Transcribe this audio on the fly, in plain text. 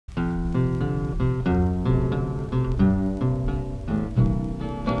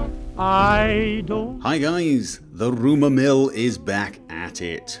I don't. Hi guys, the rumour mill is back at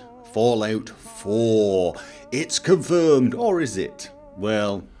it. Fallout 4. It's confirmed, or is it?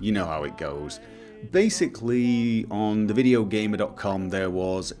 Well, you know how it goes. Basically, on thevideogamer.com there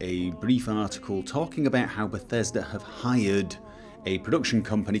was a brief article talking about how Bethesda have hired a production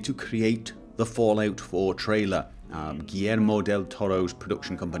company to create the Fallout 4 trailer. Guillermo del Toro's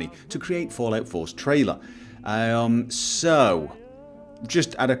production company to create Fallout 4's trailer. So,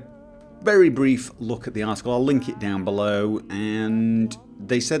 just at a very brief look at the article, I'll link it down below, and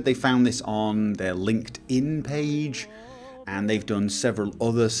they said they found this on their LinkedIn page, and they've done several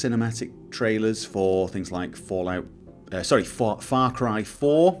other cinematic trailers for things like Far Cry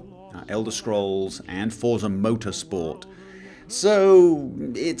 4, Elder Scrolls, and Forza Motorsport. So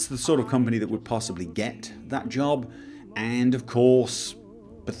it's the sort of company that would possibly get that job, and of course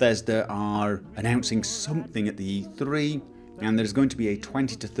Bethesda are announcing something at the E3, and there's going to be a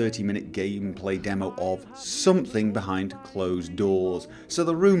 20 to 30 minute gameplay demo of something behind closed doors. So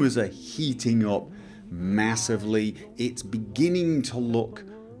the rumours are heating up massively. It's beginning to look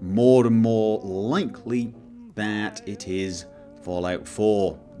more and more likely that it is Fallout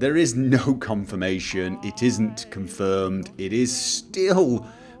 4. There is no confirmation, it isn't confirmed, it is still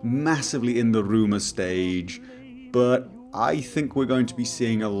massively in the rumour stage, but I think we're going to be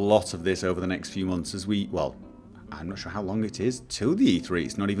seeing a lot of this over the next few months as well, I'm not sure how long it is till the E3,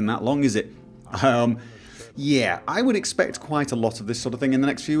 it's not even that long, is it? Yeah, I would expect quite a lot of this sort of thing in the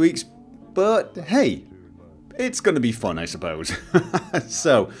next few weeks, but hey, it's going to be fun, I suppose.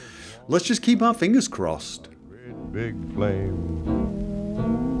 So, let's just keep our fingers crossed. Big flame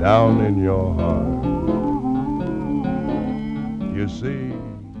down in your heart. You see